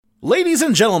Ladies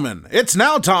and gentlemen, it's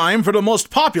now time for the most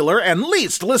popular and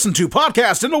least listened to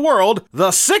podcast in the world,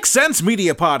 the Sixth Sense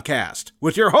Media Podcast,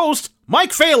 with your host,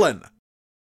 Mike Phelan.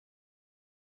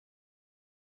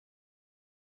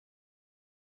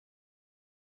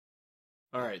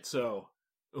 All right, so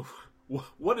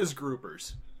what is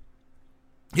groupers?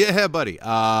 Yeah, buddy.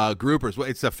 Groupers. Well,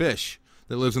 it's a fish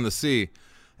that lives in the sea,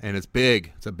 and it's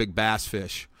big. It's a big bass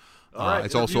fish. All right,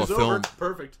 it's also a film. over.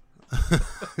 Perfect.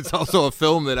 It's also a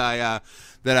film that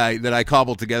I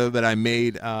cobbled together, that I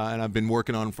made, and I've been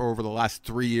working on for over the last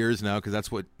 3 years now, because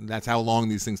that's how long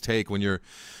these things take when you're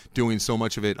doing so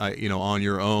much of it, on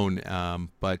your own.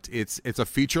 But it's a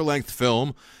feature-length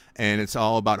film, and it's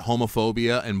all about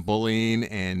homophobia and bullying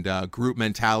and group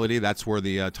mentality. That's where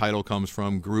the title comes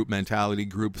from: group mentality,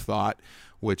 group thought,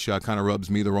 which kind of rubs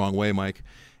me the wrong way, Mike.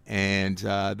 And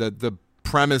the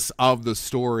premise of the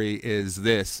story is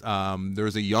this.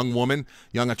 There's a young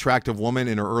attractive woman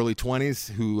in her early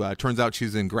 20s who turns out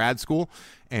she's in grad school,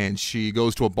 and she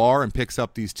goes to a bar and picks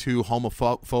up these two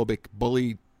homophobic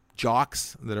bully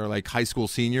jocks that are like high school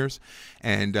seniors,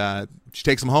 and she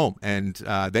takes them home, and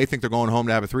they think they're going home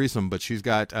to have a threesome, but she's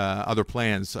got other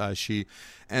plans. She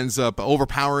ends up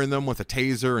overpowering them with a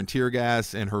taser and tear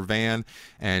gas in her van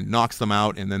and knocks them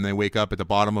out, and then they wake up at the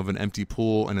bottom of an empty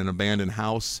pool in an abandoned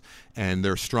house, and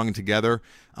they're strung together,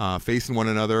 facing one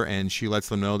another, and she lets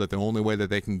them know that the only way that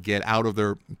they can get out of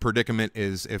their predicament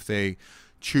is if they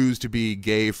choose to be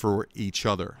gay for each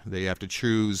other. They have to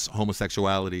choose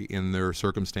homosexuality in their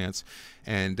circumstance.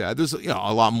 And there's a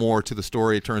lot more to the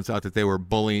story. It turns out that they were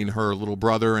bullying her little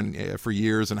brother for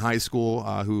years in high school,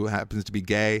 who happens to be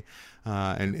gay,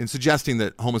 and suggesting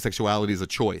that homosexuality is a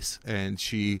choice. And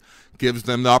she gives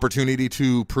them the opportunity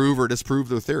to prove or disprove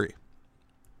their theory.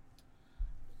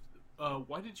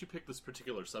 Why did you pick this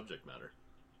particular subject matter?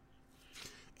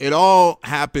 It all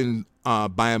happened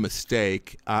by a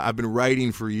mistake. I've been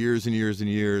writing for years and years and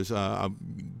years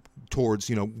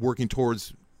towards, working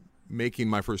towards making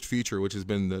my first feature, which has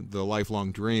been the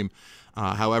lifelong dream.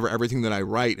 However, everything that I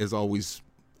write is always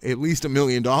at least $1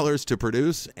 million to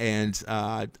produce, and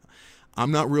I'm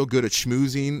not real good at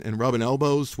schmoozing and rubbing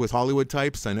elbows with Hollywood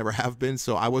types. I never have been,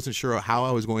 so I wasn't sure how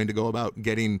I was going to go about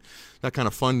getting that kind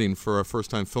of funding for a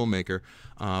first-time filmmaker.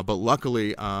 But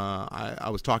luckily, I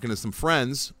was talking to some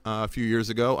friends a few years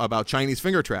ago about Chinese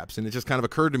finger traps, and it just kind of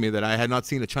occurred to me that I had not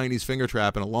seen a Chinese finger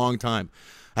trap in a long time.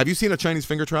 Have you seen a Chinese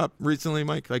finger trap recently,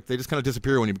 Mike? Like, they just kind of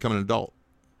disappear when you become an adult.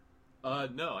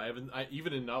 No, I haven't.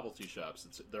 Even in novelty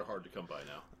shops, they're hard to come by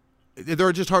now.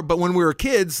 They're just hard, but when we were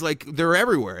kids, like, they're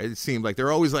everywhere. It seemed like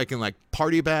they're always like in like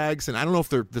party bags, and I don't know if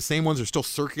they're the same ones are still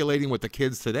circulating with the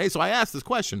kids today. So I asked this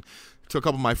question to a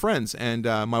couple of my friends, and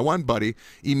my one buddy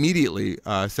immediately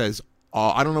says,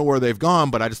 I don't know where they've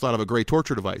gone, but I just thought of a great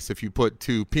torture device if you put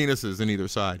two penises in either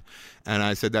side. And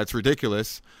I said, that's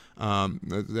ridiculous.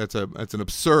 That's an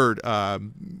absurd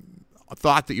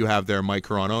thought that you have there. Mike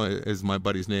Carano is my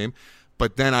buddy's name.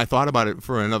 But then I thought about it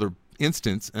for another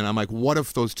instance, and I'm like, what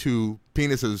if those two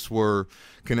penises were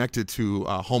connected to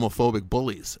homophobic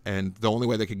bullies, and the only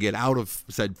way they could get out of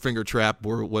said finger trap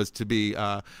was to be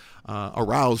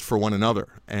aroused for one another?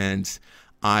 And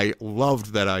I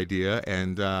loved that idea,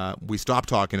 and we stopped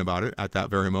talking about it at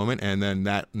that very moment, and then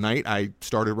that night I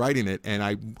started writing it, and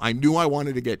I knew I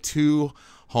wanted to get two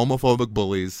homophobic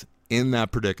bullies in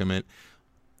that predicament,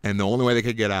 and the only way they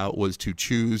could get out was to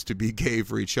choose to be gay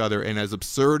for each other. And as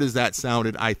absurd as that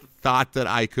sounded, I thought that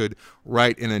I could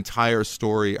write an entire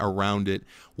story around it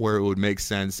where it would make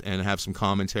sense and have some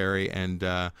commentary and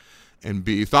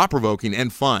be thought-provoking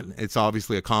and fun. It's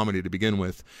obviously a comedy to begin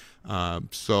with.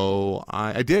 So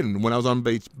I did. And when I was on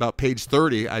about page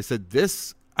 30, I said,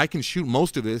 I can shoot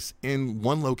most of this in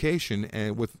one location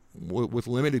and with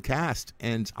limited cast,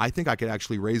 and I think I could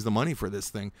actually raise the money for this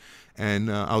thing.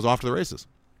 And I was off to the races.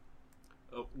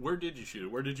 Where did you shoot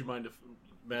it? Where did you find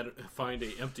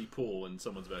a empty pool in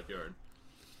someone's backyard?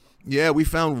 Yeah, we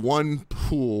found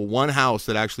one house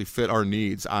that actually fit our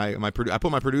needs. I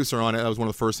put my producer on it. That was one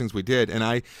of the first things we did. And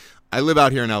I live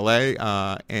out here in LA,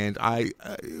 and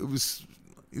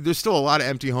there's still a lot of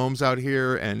empty homes out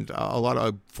here and a lot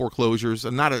of foreclosures,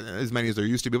 and not as many as there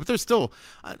used to be, but there's a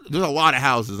lot of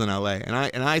houses in LA.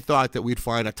 And I thought that we'd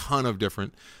find a ton of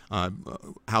different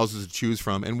houses to choose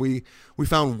from, and we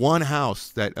found one house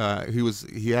that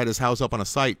he had his house up on a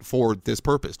site for this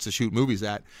purpose, to shoot movies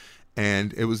at,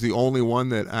 and it was the only one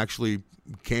that actually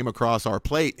came across our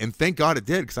plate, and thank God it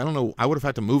did, because I don't know, I would have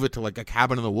had to move it to like a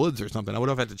cabin in the woods or something. I would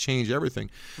have had to change everything.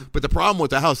 But the problem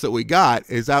with the house that we got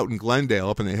is out in Glendale,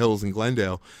 up in the hills in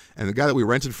Glendale, and the guy that we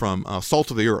rented from,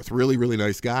 salt of the earth, really, really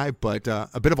nice guy, but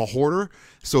a bit of a hoarder.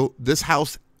 So this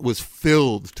house was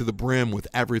filled to the brim with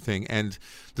everything, and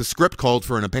the script called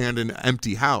for an abandoned,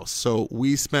 empty house. So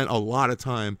we spent a lot of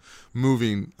time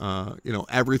moving,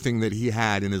 everything that he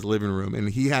had in his living room, and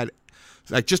he had,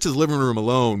 like, just his living room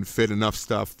alone fit enough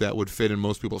stuff that would fit in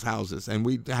most people's houses, and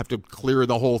we'd have to clear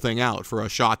the whole thing out for a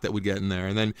shot that we'd get in there,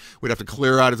 and then we'd have to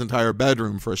clear out his entire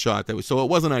bedroom for a shot so it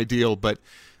wasn't ideal, but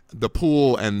the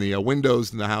pool and the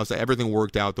windows in the house, everything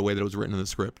worked out the way that it was written in the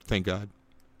script. Thank God.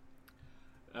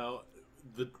 Now,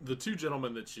 the two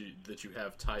gentlemen that you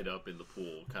have tied up in the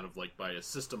pool, kind of like by a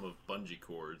system of bungee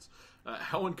cords,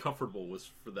 how uncomfortable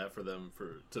was for them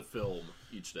to film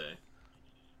each day?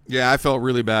 Yeah, I felt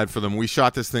really bad for them. We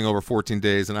shot this thing over 14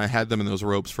 days, and I had them in those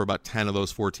ropes for about 10 of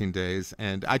those 14 days,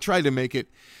 and I tried to make it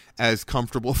as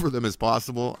comfortable for them as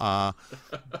possible. I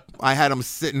had them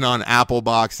sitting on apple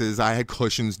boxes. I had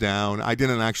cushions down. I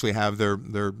didn't actually have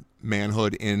their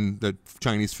manhood in the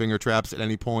Chinese finger traps at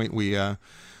any point.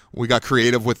 We got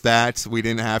creative with that. We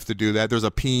didn't have to do that. There's a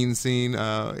peeing scene.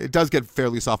 It does get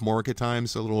fairly sophomoric at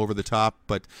times, a little over the top,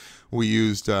 but we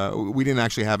used. We didn't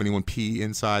actually have anyone pee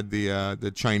inside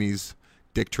the Chinese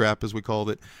dick trap, as we called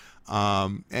it.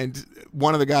 And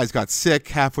one of the guys got sick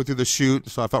halfway through the shoot,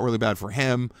 so I felt really bad for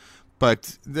him.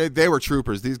 But they were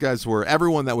troopers. These guys were.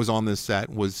 Everyone that was on this set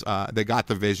was. They got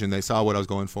the vision. They saw what I was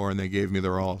going for, and they gave me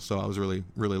their all. So I was really,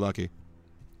 really lucky.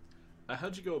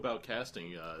 How'd you go about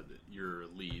casting your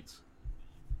leads?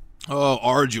 Oh,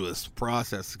 arduous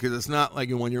process, because it's not like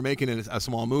when you're making a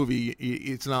small movie,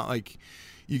 it's not like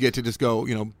you get to just go,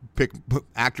 pick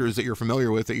actors that you're familiar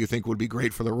with that you think would be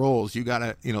great for the roles. You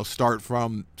got to, start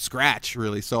from scratch,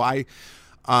 really. So I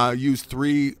used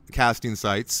 3 casting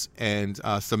sites and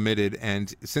submitted,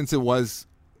 and since it was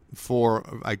for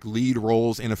like lead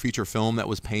roles in a feature film that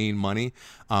was paying money,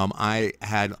 I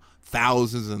had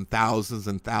thousands and thousands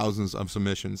and thousands of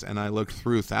submissions, and I looked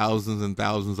through thousands and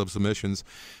thousands of submissions,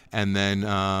 and then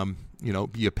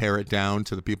you pare it down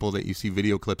to the people that you see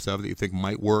video clips of that you think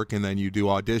might work, and then you do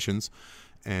auditions.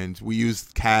 And we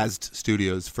used Cast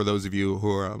Studios. For those of you who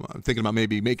are thinking about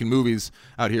maybe making movies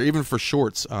out here, even for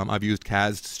shorts, I've used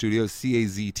Cast Studios,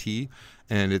 CAZT,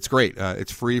 and it's great.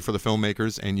 It's free for the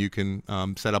filmmakers, and you can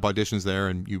set up auditions there,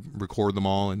 and you record them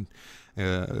all, and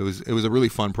it was a really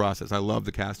fun process. I love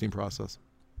the casting process.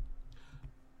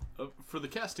 For the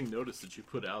casting notice that you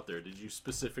put out there, did you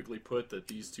specifically put that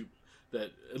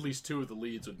that at least 2 of the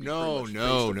leads would be no face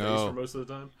for most of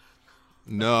the time?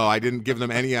 No, I didn't give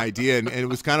them any idea, and it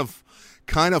was kind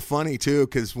of funny too,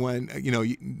 because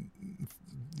when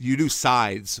you do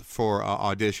sides for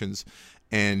auditions.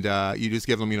 And you just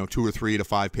give them, 2 or 3 to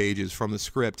 5 pages from the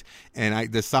script.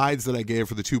 And the sides that I gave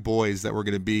for the 2 boys that were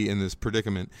going to be in this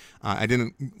predicament, I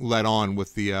didn't let on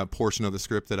with the portion of the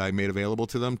script that I made available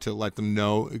to them to let them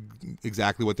know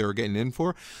exactly what they were getting in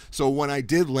for. So when I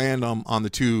did land on the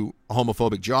 2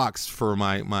 homophobic jocks for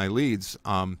my leads,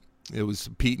 it was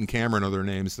Pete and Cameron are their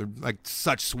names. They're like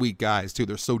such sweet guys too.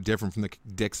 They're so different from the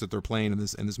dicks that they're playing in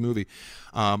this movie.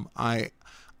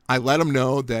 I let them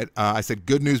know that I said,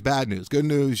 good news, bad news. Good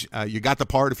news, you got the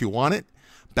part if you want it.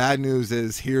 Bad news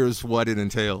is here's what it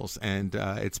entails, and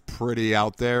it's pretty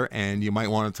out there, and you might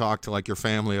want to talk to like your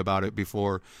family about it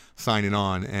before signing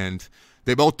on. And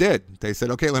they both did. They said,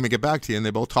 okay, let me get back to you. And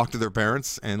they both talked to their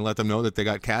parents and let them know that they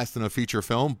got cast in a feature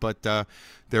film, but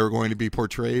they were going to be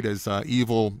portrayed as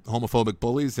evil homophobic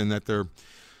bullies, and that their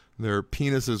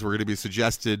penises were going to be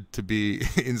suggested to be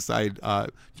inside a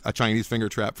Chinese finger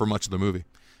trap for much of the movie.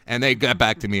 And they got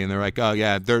back to me, and they're like, "Oh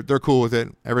yeah, they're cool with it.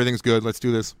 Everything's good. Let's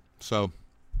do this." So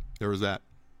there was that.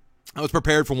 I was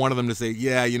prepared for one of them to say,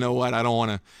 "Yeah, you know what? I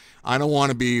don't want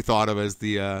to be thought of as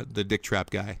the dick trap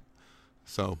guy."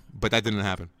 So, but that didn't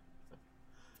happen.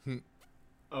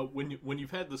 When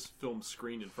you've had this film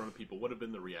screened in front of people, what have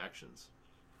been the reactions?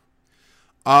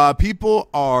 People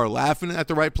are laughing at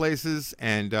the right places,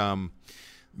 and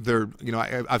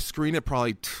I've screened it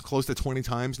probably close to 20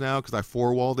 times now, because I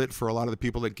four-walled it for a lot of the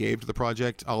people that gave to the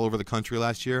project all over the country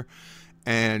last year.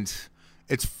 And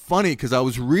it's funny because I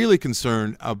was really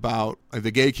concerned about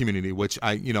the gay community, which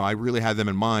I really had them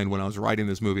in mind when I was writing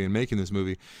this movie and making this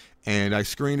movie. And I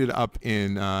screened it up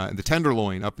in the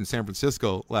Tenderloin up in San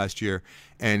Francisco last year.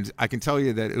 And I can tell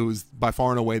you that it was by far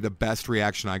and away the best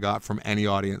reaction I got from any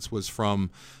audience was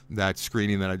from that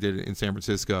screening that I did in San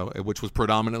Francisco, which was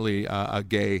predominantly a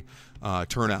gay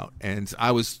turnout. And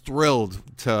I was thrilled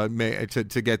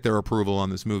to get their approval on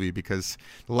this movie, because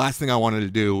the last thing I wanted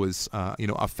to do was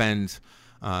offend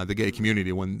the gay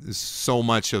community, when so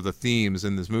much of the themes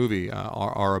in this movie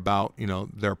are about, you know,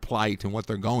 their plight and what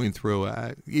they're going through.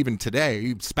 Even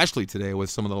today, especially today, with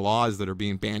some of the laws that are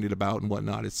being bandied about and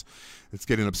whatnot, it's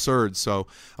getting absurd. So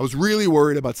I was really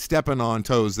worried about stepping on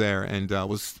toes there, and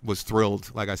was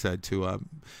thrilled, like I said, to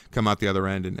come out the other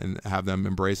end and have them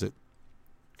embrace it.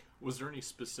 Was there any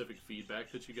specific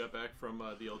feedback that you got back from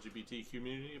the LGBT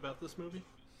community about this movie?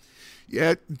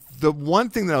 Yeah, the one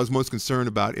thing that I was most concerned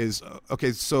about is,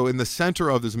 okay, so in the center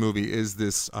of this movie is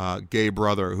this gay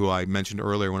brother who I mentioned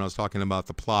earlier when I was talking about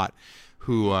the plot,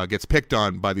 who gets picked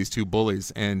on by these two bullies.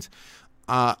 And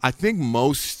I think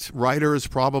most writers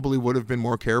probably would have been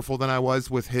more careful than I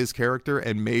was with his character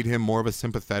and made him more of a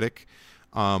sympathetic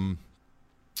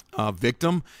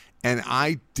victim. And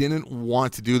I didn't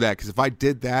want to do that, because if I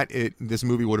did that, this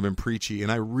movie would have been preachy,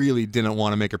 and I really didn't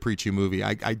want to make a preachy movie.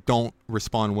 I don't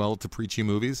respond well to preachy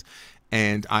movies,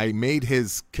 and I made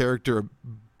his character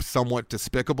somewhat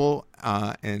despicable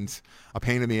and a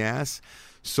pain in the ass.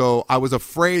 So I was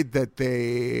afraid that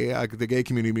the gay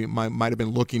community might have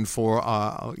been looking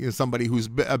for somebody who's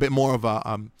a bit more of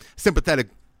a sympathetic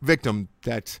victim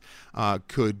that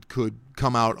could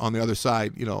come out on the other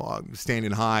side,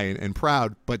 standing high and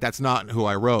proud. But that's not who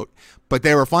I wrote. But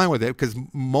they were fine with it, because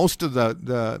most of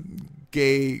the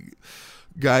gay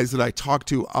guys that I talked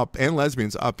to and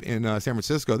lesbians up in San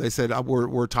Francisco, they said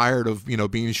we're tired of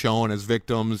being shown as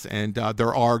victims, and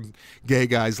there are gay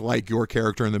guys like your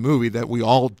character in the movie that we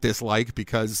all dislike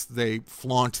because they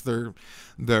flaunt their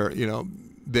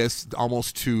this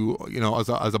almost to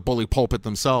as a bully pulpit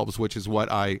themselves, which is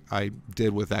what I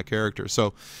did with that character.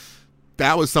 So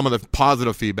that was some of the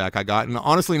positive feedback I got. And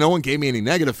honestly, no one gave me any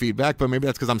negative feedback, but maybe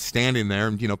that's because I'm standing there,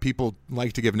 and people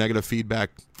like to give negative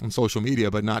feedback on social media,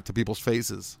 but not to people's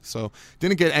faces. So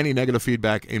didn't get any negative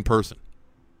feedback in person.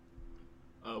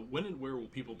 When and where will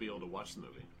people be able to watch the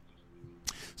movie?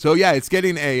 So yeah, it's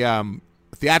getting a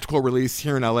theatrical release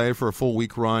here in LA for a full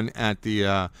week run at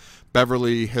the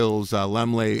Beverly Hills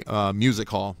Laemmle Music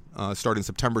Hall starting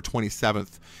September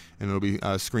 27th, and it'll be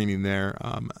screening there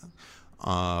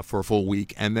for a full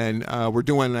week. And then we're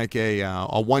doing like a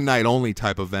one night only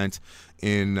type event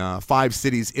in 5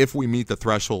 cities if we meet the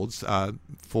thresholds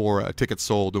for tickets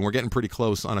sold, and we're getting pretty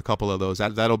close on a couple of those.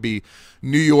 That'll be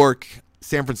New York,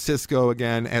 San Francisco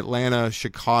again, Atlanta,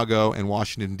 Chicago, and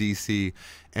Washington, D.C.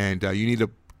 And you need to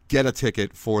get a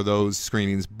ticket for those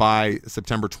screenings by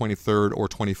September 23rd or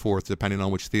 24th, depending on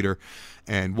which theater.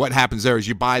 And what happens there is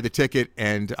you buy the ticket,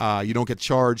 and you don't get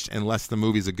charged unless the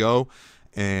movie's a go.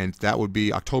 And that would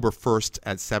be October 1st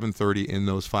at 7:30 in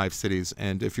those 5 cities.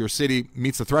 And if your city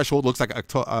meets the threshold, looks like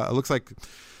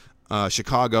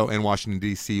Chicago and Washington,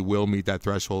 D.C. will meet that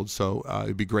threshold. So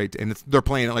it'd be great. And they're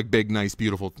playing at like big, nice,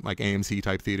 beautiful, like AMC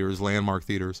type theaters, landmark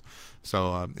theaters.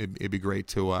 So it'd be great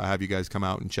to have you guys come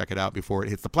out and check it out before it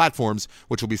hits the platforms,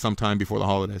 which will be sometime before the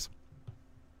holidays.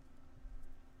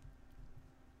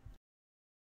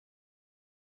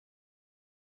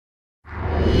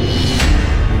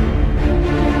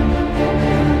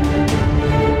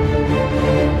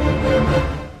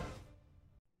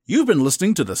 You've been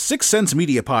listening to the Sixth Sense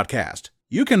Media Podcast.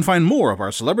 You can find more of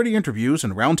our celebrity interviews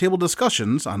and roundtable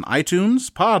discussions on iTunes,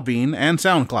 Podbean, and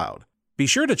SoundCloud. Be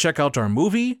sure to check out our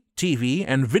movie, TV,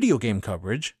 and video game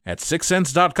coverage at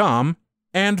sixthsense.com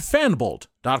and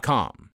fanbolt.com.